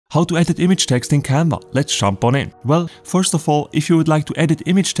How to edit image text in Canva? Let's jump on in. Well, first of all, if you would like to edit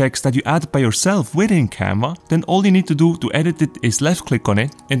image text that you added by yourself within Canva, then all you need to do to edit it is left click on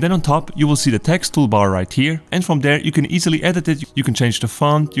it, and then on top you will see the text toolbar right here, and from there you can easily edit it. You can change the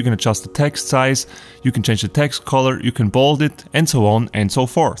font, you can adjust the text size, you can change the text color, you can bold it, and so on and so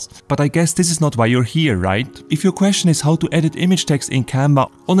forth. But I guess this is not why you're here, right? If your question is how to edit image text in Canva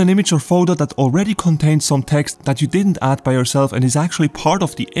on an image or photo that already contains some text that you didn't add by yourself and is actually part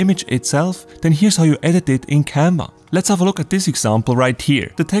of the image itself, then here's how you edit it in Canva. Let's have a look at this example right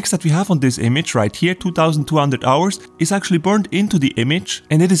here. The text that we have on this image right here, 2200 hours, is actually burned into the image,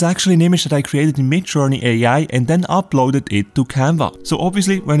 and it is actually an image that I created in Midjourney AI and then uploaded it to Canva. So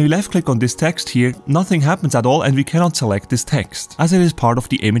obviously when we left click on this text here, nothing happens at all and we cannot select this text, as it is part of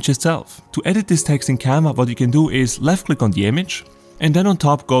the image itself. To edit this text in Canva, what you can do is left click on the image, and then on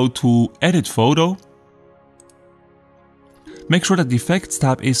top go to Edit Photo. Make sure that the Effects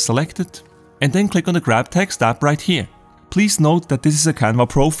tab is selected, and then click on the Grab Text tab right here. Please note that this is a Canva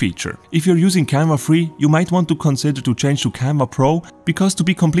Pro feature. If you're using Canva Free, you might want to consider to change to Canva Pro, because to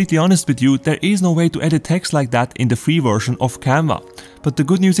be completely honest with you, there is no way to edit text like that in the free version of Canva. But the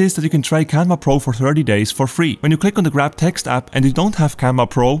good news is that you can try Canva Pro for 30 days for free. When you click on the Grab Text app and you don't have Canva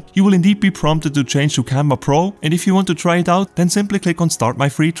Pro, you will indeed be prompted to change to Canva Pro, and if you want to try it out, then simply click on Start My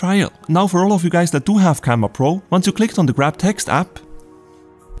Free Trial. Now for all of you guys that do have Canva Pro, once you clicked on the Grab Text app,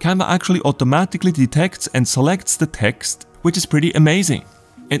 Canva actually automatically detects and selects the text, which is pretty amazing.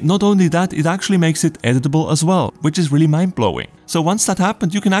 And not only that, it actually makes it editable as well, which is really mind-blowing. So once that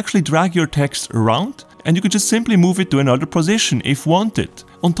happened, you can actually drag your text around, and you can just simply move it to another position if wanted.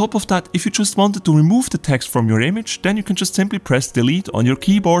 On top of that, if you just wanted to remove the text from your image, then you can just simply press delete on your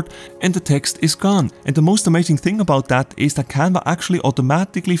keyboard and the text is gone. And the most amazing thing about that is that Canva actually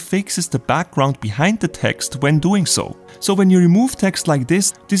automatically fixes the background behind the text when doing so. So when you remove text like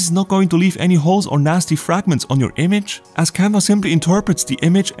this is not going to leave any holes or nasty fragments on your image, as Canva simply interprets the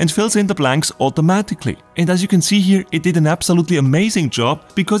image and fills in the blanks automatically. And as you can see here, it did an absolutely amazing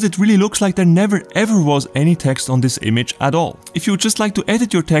job, because it really looks like there never ever was any text on this image at all. If you would just like to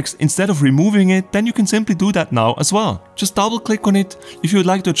edit your text instead of removing it, then you can simply do that now as well. Just double click on it if you would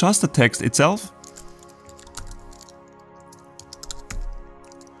like to adjust the text itself.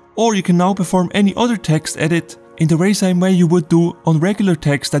 Or you can now perform any other text edit in the very same way you would do on regular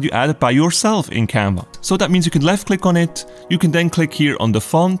text that you added by yourself in Canva. So that means you can left click on it, you can then click here on the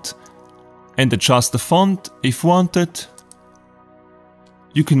font and adjust the font if wanted.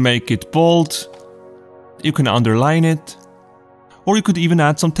 You can make it bold, you can underline it, or you could even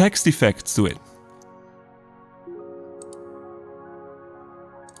add some text effects to it.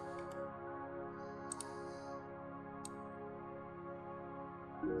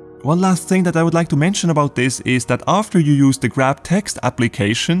 One last thing that I would like to mention about this is that after you use the Grab Text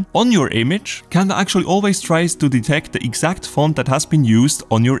application on your image, Canva actually always tries to detect the exact font that has been used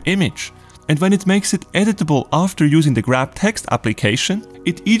on your image. And when it makes it editable after using the Grab Text application,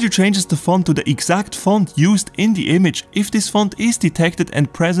 it either changes the font to the exact font used in the image if this font is detected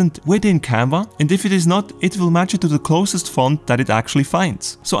and present within Canva, and if it is not, it will match it to the closest font that it actually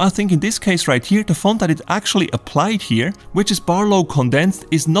finds. So I think in this case right here, the font that it actually applied here, which is Barlow Condensed,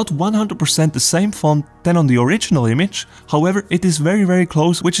 is not 100% the same font than on the original image. However, it is very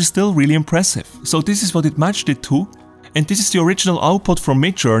close, which is still really impressive. So this is what it matched it to. And this is the original output from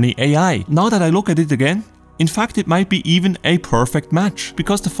Midjourney AI. Now that I look at it again, in fact it might be even a perfect match,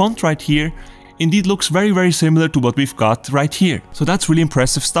 because the font right here indeed looks very similar to what we've got right here. So that's really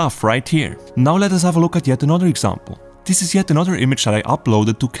impressive stuff right here. Now let us have a look at yet another example. This is yet another image that I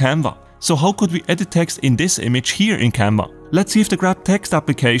uploaded to Canva. So how could we edit text in this image here in Canva? Let's see if the Grab Text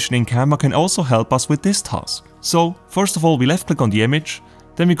application in Canva can also help us with this task. So first of all, we left click on the image,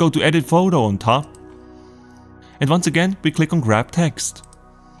 then we go to Edit Photo on top, and once again, we click on Grab Text.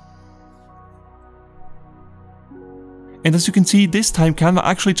 And as you can see, this time Canva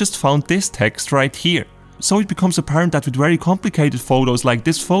actually just found this text right here. So it becomes apparent that with very complicated photos like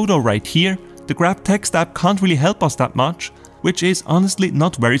this photo right here, the Grab Text app can't really help us that much, which is honestly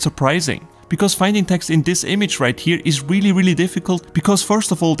not very surprising. Because finding text in this image right here is really difficult, because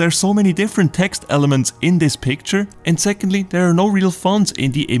first of all, there's so many different text elements in this picture, and secondly, there are no real fonts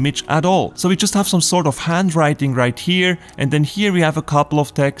in the image at all. So we just have some sort of handwriting right here, and then here we have a couple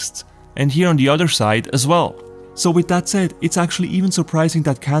of texts, and here on the other side as well. So with that said, it's actually even surprising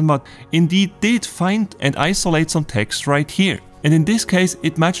that Canva indeed did find and isolate some text right here. And in this case,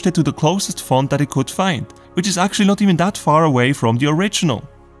 it matched it to the closest font that it could find, which is actually not even that far away from the original.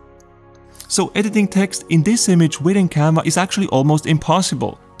 So editing text in this image within Canva is actually almost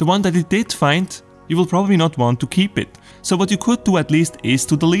impossible. The one that it did find you will probably not want to keep it. So what you could do at least is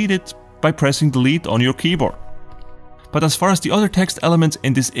to delete it by pressing delete on your keyboard. But as far as the other text elements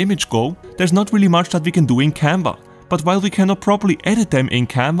in this image go, there's not really much that we can do in Canva. But while we cannot properly edit them in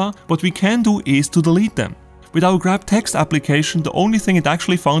Canva, what we can do is to delete them. With our Grab Text application, the only thing it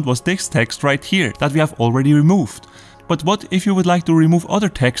actually found was this text right here that we have already removed. But what if you would like to remove other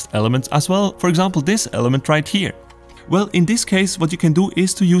text elements as well, for example this element right here? Well, in this case what you can do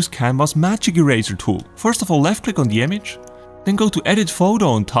is to use Canva's Magic Eraser tool. First of all, left click on the image, then go to Edit Photo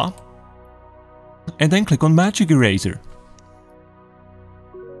on top, and then click on Magic Eraser.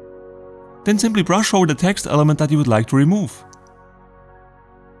 Then simply brush over the text element that you would like to remove.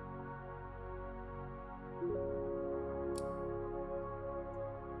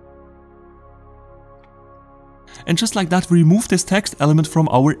 And just like that, we remove this text element from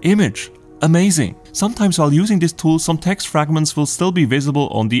our image. Amazing! Sometimes while using this tool, some text fragments will still be visible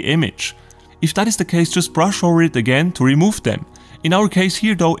on the image. If that is the case, just brush over it again to remove them. In our case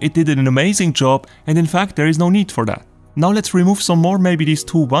here though, it did an amazing job, and in fact there is no need for that. Now let's remove some more, maybe these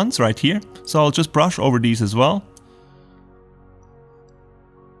two ones right here. So I'll just brush over these as well.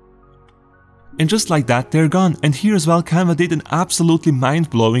 And just like that, they're gone. And here as well, Canva did an absolutely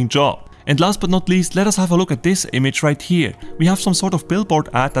mind-blowing job. And last but not least, let us have a look at this image right here. We have some sort of billboard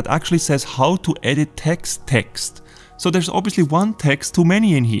ad that actually says how to edit text. So there's obviously one text too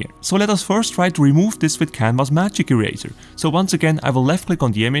many in here. So let us first try to remove this with Canva's Magic Eraser. So once again, I will left click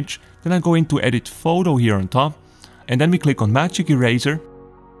on the image, then I go into Edit Photo here on top, and then we click on Magic Eraser.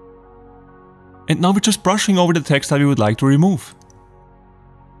 And now we're just brushing over the text that we would like to remove.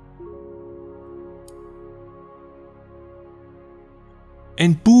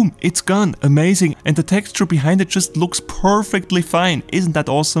 And boom, it's gone, amazing, and the texture behind it just looks perfectly fine, isn't that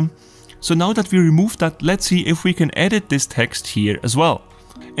awesome? So now that we removed that, let's see if we can edit this text here as well.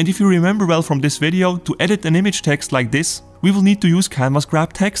 And if you remember well from this video, to edit an image text like this, we will need to use Canva's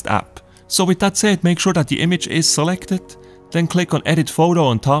Grab Text app. So with that said, make sure that the image is selected, then click on Edit Photo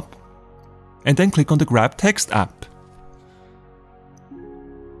on top, and then click on the Grab Text app.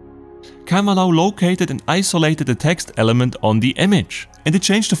 Canva now located and isolated the text element on the image, and it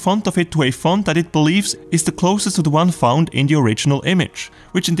changed the font of it to a font that it believes is the closest to the one found in the original image,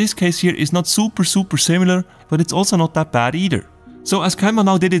 which in this case here is not super similar, but it's also not that bad either. So as Canva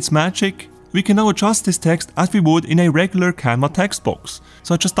now did its magic, we can now adjust this text as we would in a regular Canva text box.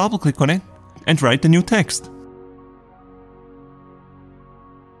 So I just double click on it and write the new text.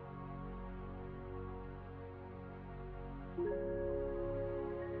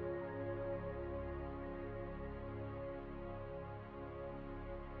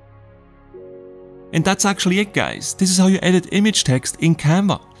 And that's actually it, guys. This is how you edit image text in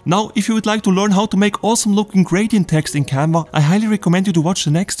Canva. Now, if you would like to learn how to make awesome looking gradient text in Canva, I highly recommend you to watch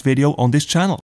the next video on this channel.